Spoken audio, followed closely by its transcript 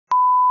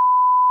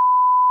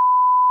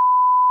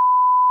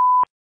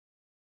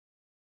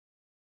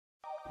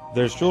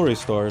There's jewelry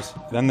stores,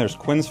 then there's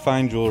Quinn's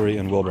Fine Jewelry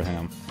in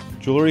Wilbraham.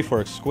 Jewelry for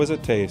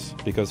exquisite taste,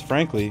 because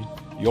frankly,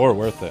 you're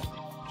worth it.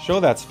 Show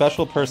that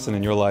special person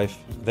in your life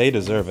they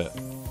deserve it.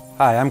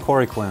 Hi, I'm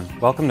Corey Quinn.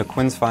 Welcome to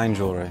Quinn's Fine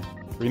Jewelry.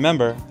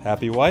 Remember,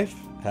 happy wife,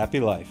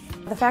 happy life.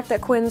 The fact that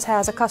Quinn's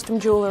has a custom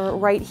jeweler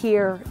right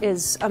here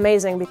is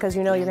amazing because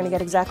you know you're going to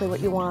get exactly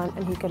what you want,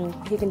 and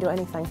he can do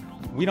anything.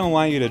 We don't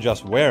want you to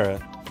just wear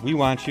it, we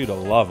want you to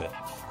love it.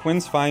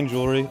 Quinn's Fine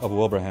Jewelry of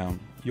Wilbraham,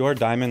 your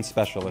diamond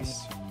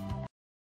specialists.